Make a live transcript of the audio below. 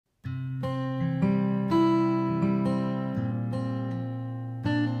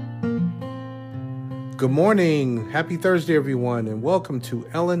Good morning. Happy Thursday, everyone, and welcome to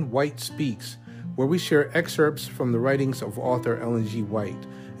Ellen White Speaks, where we share excerpts from the writings of author Ellen G. White.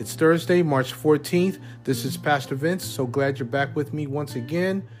 It's Thursday, March 14th. This is Pastor Vince. So glad you're back with me once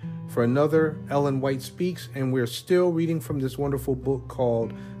again for another Ellen White Speaks, and we're still reading from this wonderful book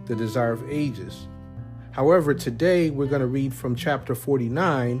called The Desire of Ages. However, today we're going to read from chapter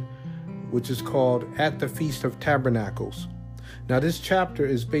 49, which is called At the Feast of Tabernacles. Now, this chapter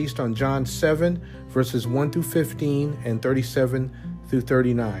is based on John 7, verses 1 through 15 and 37 through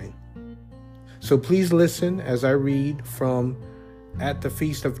 39. So please listen as I read from At the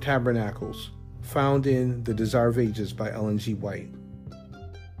Feast of Tabernacles, found in The Desire of Ages by Ellen G. White.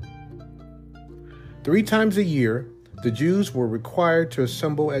 3 times a year, the Jews were required to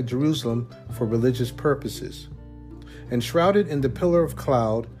assemble at Jerusalem for religious purposes. Enshrouded in the pillar of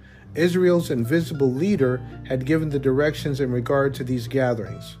cloud, Israel's invisible leader had given the directions in regard to these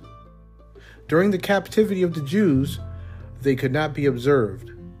gatherings. During the captivity of the Jews, they could not be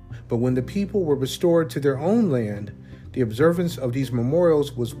observed, but when the people were restored to their own land, the observance of these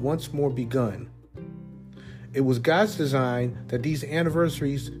memorials was once more begun. It was God's design that these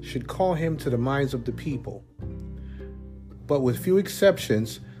anniversaries should call him to the minds of the people. But with few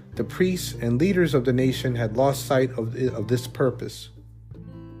exceptions, the priests and leaders of the nation had lost sight of this purpose.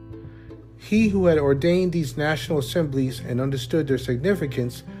 He who had ordained these national assemblies and understood their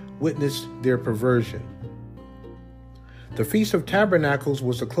significance witnessed their perversion. The Feast of Tabernacles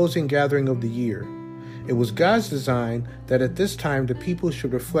was the closing gathering of the year. It was God's design that at this time the people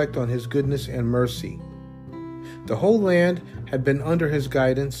should reflect on his goodness and mercy. The whole land had been under his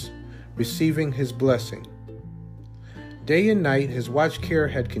guidance, receiving his blessing. Day and night his watch care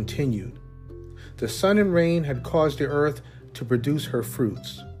had continued. The sun and rain had caused the earth to produce her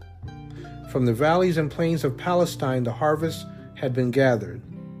fruits. From the valleys and plains of Palestine the harvest had been gathered.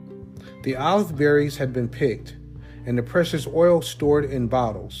 The olive berries had been picked, and the precious oil stored in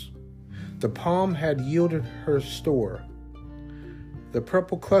bottles. The palm had yielded her store. The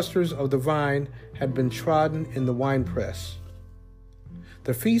purple clusters of the vine had been trodden in the winepress.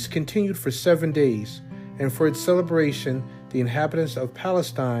 The feast continued for 7 days, and for its celebration the inhabitants of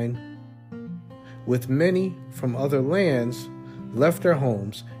Palestine, with many from other lands, left their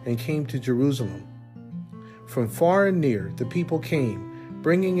homes and came to Jerusalem. From far and near the people came,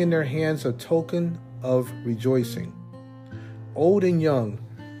 bringing in their hands a token of rejoicing. Old and young,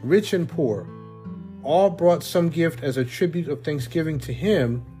 rich and poor, all brought some gift as a tribute of thanksgiving to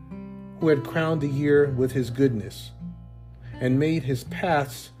him who had crowned the year with his goodness and made his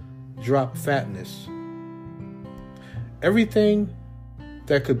paths drop fatness. Everything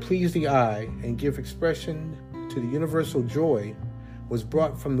that could please the eye and give expression to the universal joy was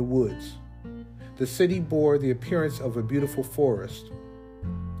brought from the woods. The city bore the appearance of a beautiful forest.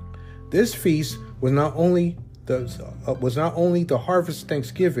 This feast was not only the harvest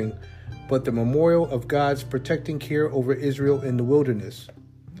thanksgiving, but the memorial of God's protecting care over Israel in the wilderness.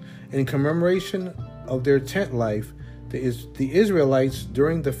 In commemoration of their tent life, the Israelites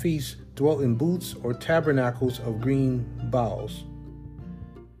during the feast dwelt in booths or tabernacles of green boughs.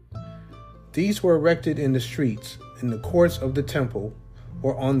 These were erected in the streets, in the courts of the temple,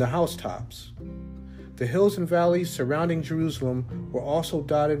 or on the housetops. The hills and valleys surrounding Jerusalem were also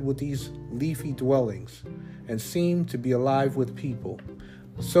dotted with these leafy dwellings and seemed to be alive with people.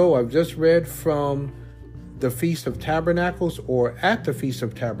 So I've just read from the Feast of Tabernacles, or At the Feast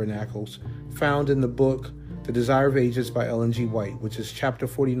of Tabernacles, found in the book The Desire of Ages by Ellen G. White, which is chapter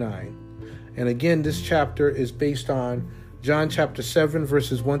 49. And again, this chapter is based on John chapter 7,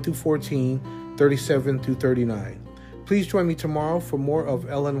 verses 1 through 14, 37 through 39. Please join me tomorrow for more of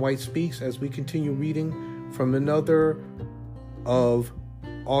Ellen White Speaks as we continue reading from another of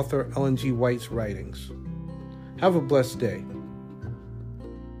author Ellen G. White's writings. Have a blessed day.